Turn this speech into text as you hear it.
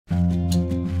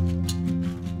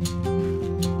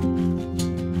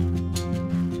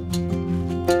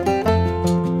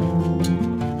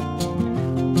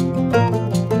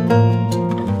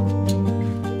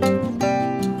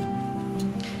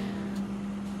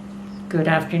Good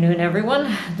afternoon,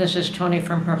 everyone. This is Tony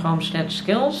from her Homestead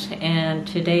Skills, and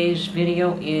today's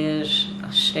video is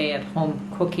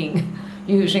stay-at-home cooking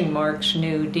using Mark's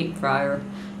new deep fryer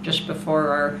just before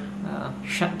our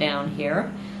shutdown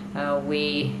here.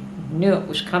 We knew it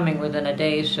was coming within a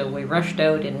day, so we rushed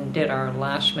out and did our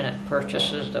last-minute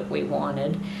purchases that we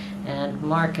wanted. And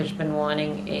Mark has been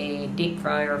wanting a deep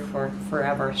fryer for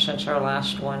forever, since our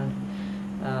last one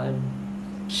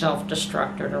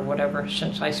self-destructed or whatever.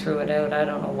 Since I threw it out, I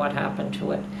don't know what happened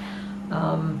to it.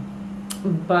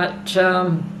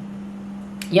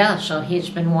 Yeah, so he's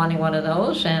been wanting one of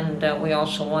those, and we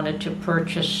also wanted to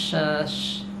purchase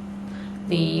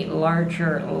the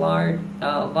larger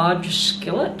Lodge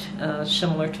skillet,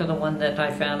 similar to the one that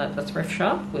I found at the thrift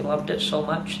shop. We loved it so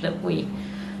much that we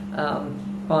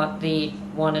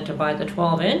wanted to buy the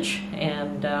 12-inch,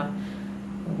 and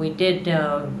we did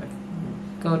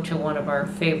go to one of our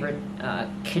favorite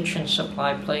kitchen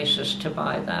supply places to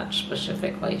buy that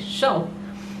specifically. So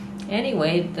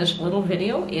anyway, this little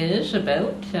video is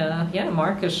about,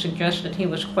 Mark has suggested he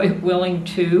was quite willing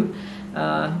to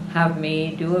have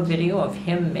me do a video of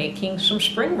him making some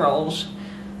spring rolls.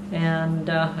 And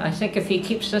I think if he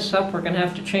keeps this up, we're going to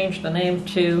have to change the name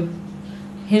to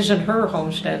his and her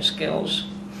Homestead Skills.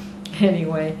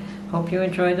 Anyway, hope you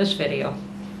enjoy this video.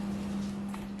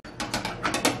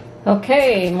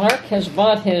 Okay, Mark has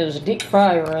bought his deep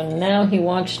fryer, and now he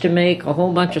wants to make a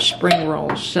whole bunch of spring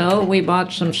rolls. So we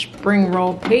bought some spring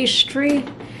roll pastry,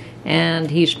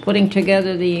 and he's putting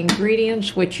together the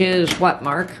ingredients, which is what,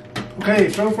 Mark?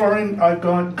 Okay, so far I've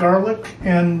got garlic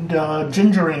and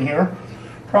ginger in here.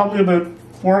 Probably about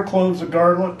 4 cloves of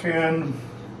garlic and,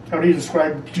 how do you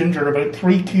describe ginger? About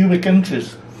 3 cubic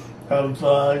inches of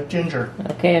ginger.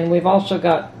 Okay, and we've also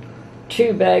got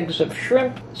 2 bags of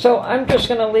shrimp. So I'm just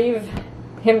going to leave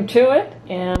him to it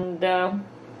and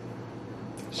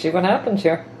see what happens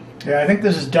here. Yeah, I think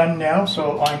this is done now,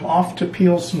 so I'm off to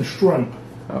peel some shrimp.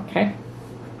 Okay.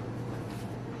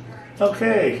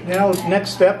 Okay, now next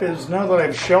step is, now that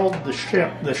I've shelled the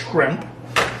shrimp,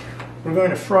 we're going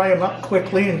to fry them up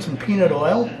quickly in some peanut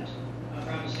oil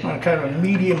on kind of a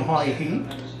medium-high heat.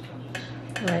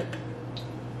 Right.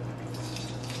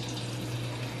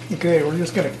 Okay, we're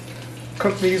just going to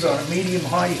cook these on a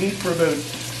medium-high heat for about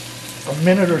a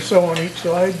minute or so on each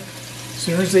side. As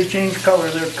soon as they change color,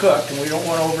 they're cooked, and we don't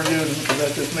want to overdo them because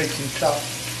that just makes them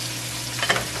tough.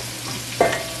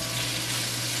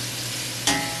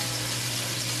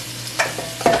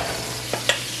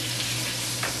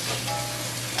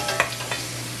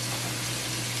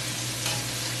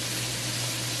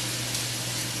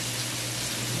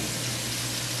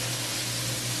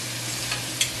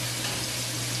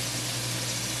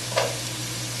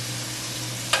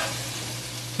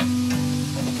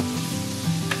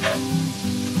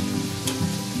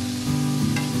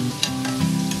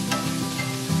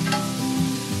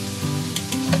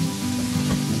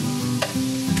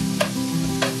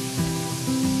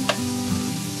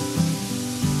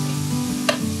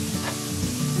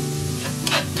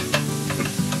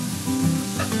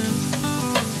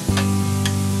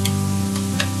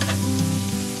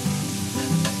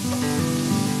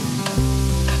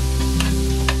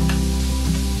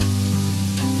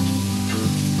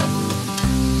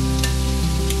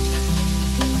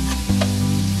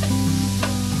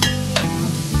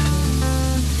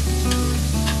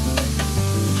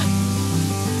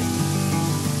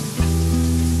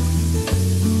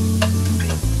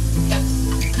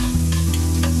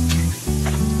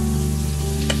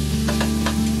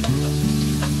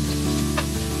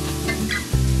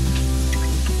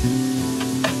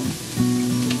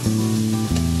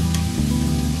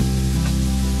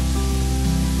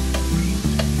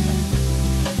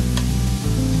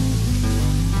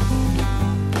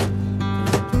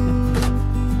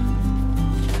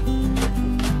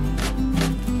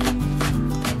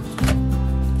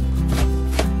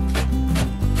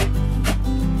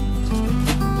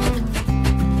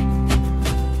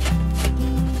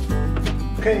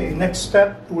 Okay, next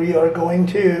step, we are going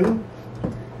to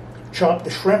chop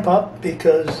the shrimp up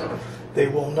because they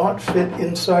will not fit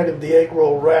inside of the egg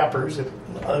roll wrappers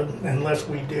unless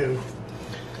we do.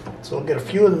 So we'll get a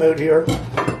few of them out here.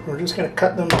 We're just going to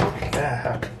cut them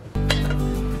back.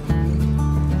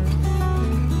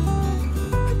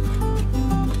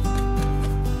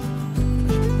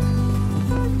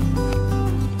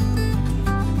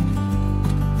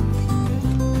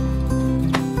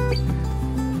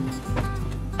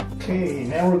 Okay,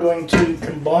 now we're going to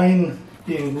combine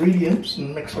the ingredients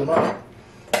and mix them up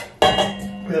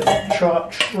with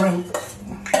chopped shrimp.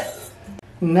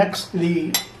 Next,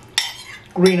 the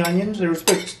green onions. There's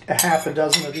about a half a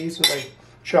dozen of these that I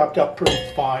chopped up pretty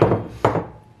fine.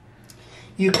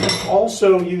 You can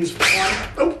also use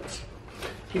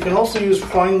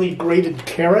finely grated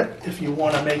carrot if you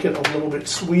want to make it a little bit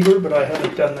sweeter, but I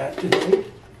haven't done that today.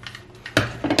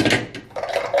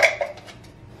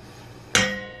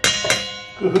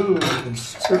 Woohoo! You can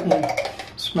certainly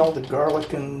smell the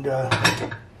garlic and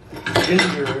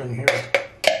ginger in here.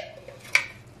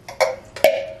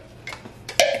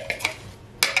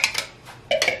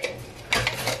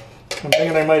 I'm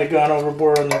thinking I might have gone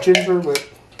overboard on the ginger, but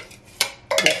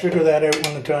we'll figure that out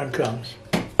when the time comes.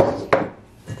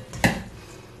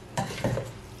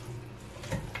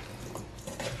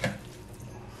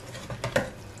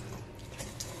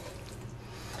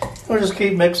 We'll just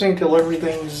keep mixing till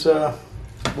everything's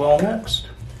well mixed.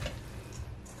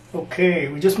 Okay,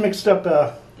 we just mixed up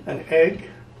an egg,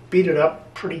 beat it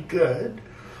up pretty good,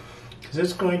 because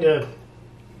it's going to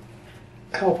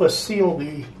help us seal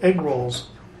the egg rolls.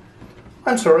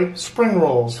 I'm sorry, spring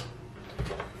rolls.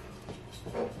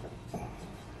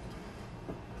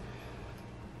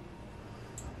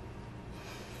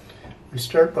 We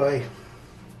start by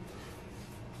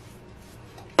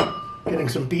getting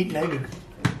some beaten egg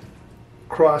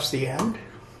across the end.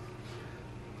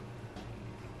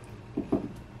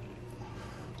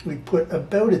 We put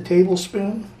about a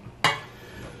tablespoon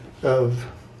of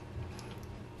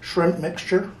shrimp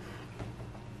mixture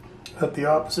at the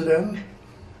opposite end.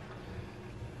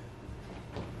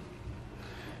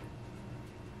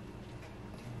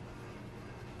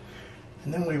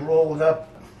 And then we roll it up.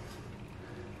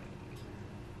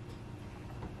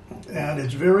 And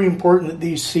it's very important that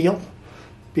these seal,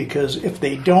 because if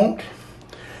they don't,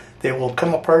 they will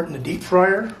come apart in the deep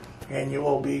fryer and you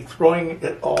will be throwing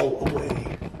it all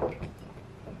away.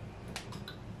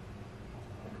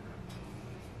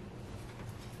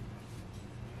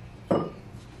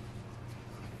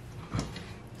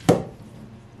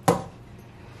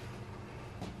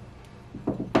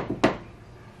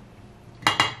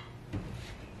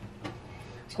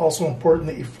 It's also important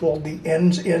that you fold the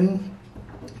ends in,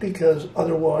 because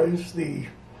otherwise the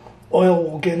oil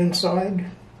will get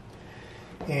inside,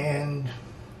 and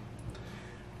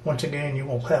once again you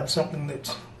will have something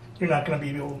that you're not going to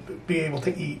be able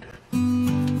to eat.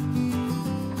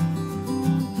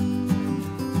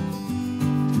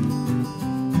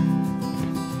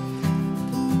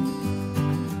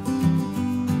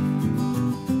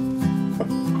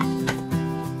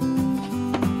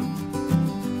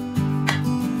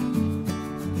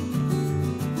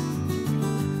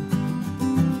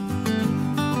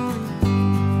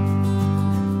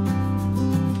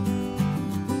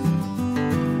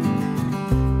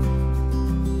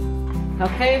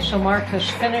 Okay, so Mark has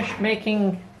finished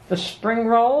making the spring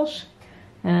rolls.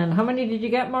 And how many did you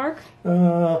get, Mark?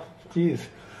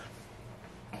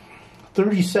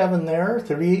 37 there,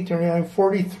 38, 39,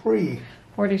 43.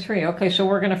 43. Okay, so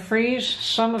we're going to freeze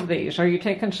some of these. Are you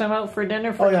taking some out for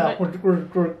dinner for tonight? We're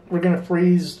going to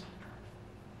freeze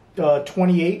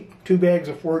 28, 2 bags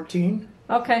of 14.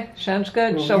 Okay, sounds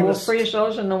good. So we'll freeze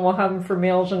those and then we'll have them for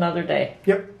meals another day.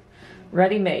 Yep.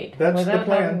 Ready-made. That's the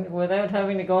plan. Without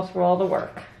having to go through all the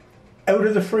work. Out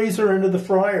of the freezer into the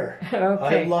fryer.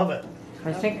 Okay. I love it.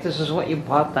 I think this is what you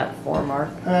bought that for, Mark.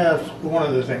 That's one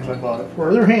of the things I bought it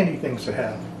for. They're handy things to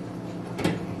have.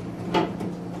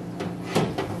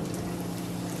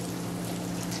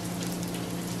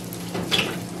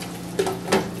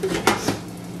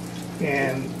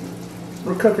 And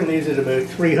we're cooking these at about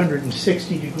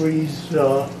 360 degrees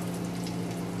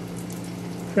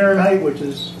Fahrenheit, which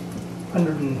is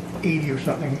 180 or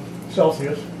something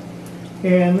Celsius,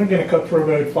 and they're going to cook for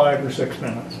about 5 or 6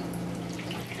 minutes.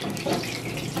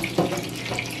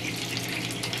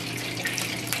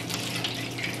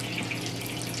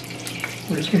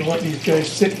 We're just going to let these guys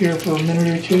sit here for a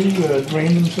minute or two,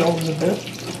 drain themselves a bit.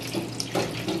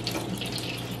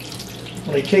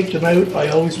 When I take them out, I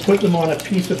always put them on a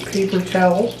piece of paper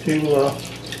towel to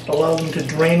allow them to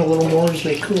drain a little more as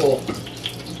they cool.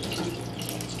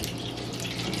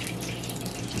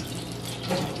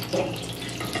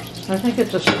 I think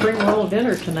it's a spring roll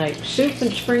dinner tonight. Soup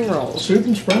and spring rolls. Soup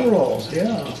and spring rolls,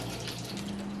 yeah.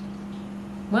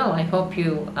 Well, I hope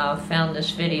you found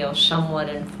this video somewhat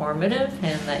informative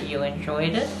and that you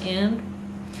enjoyed it, and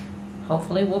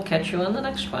hopefully we'll catch you on the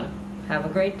next one. Have a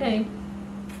great day.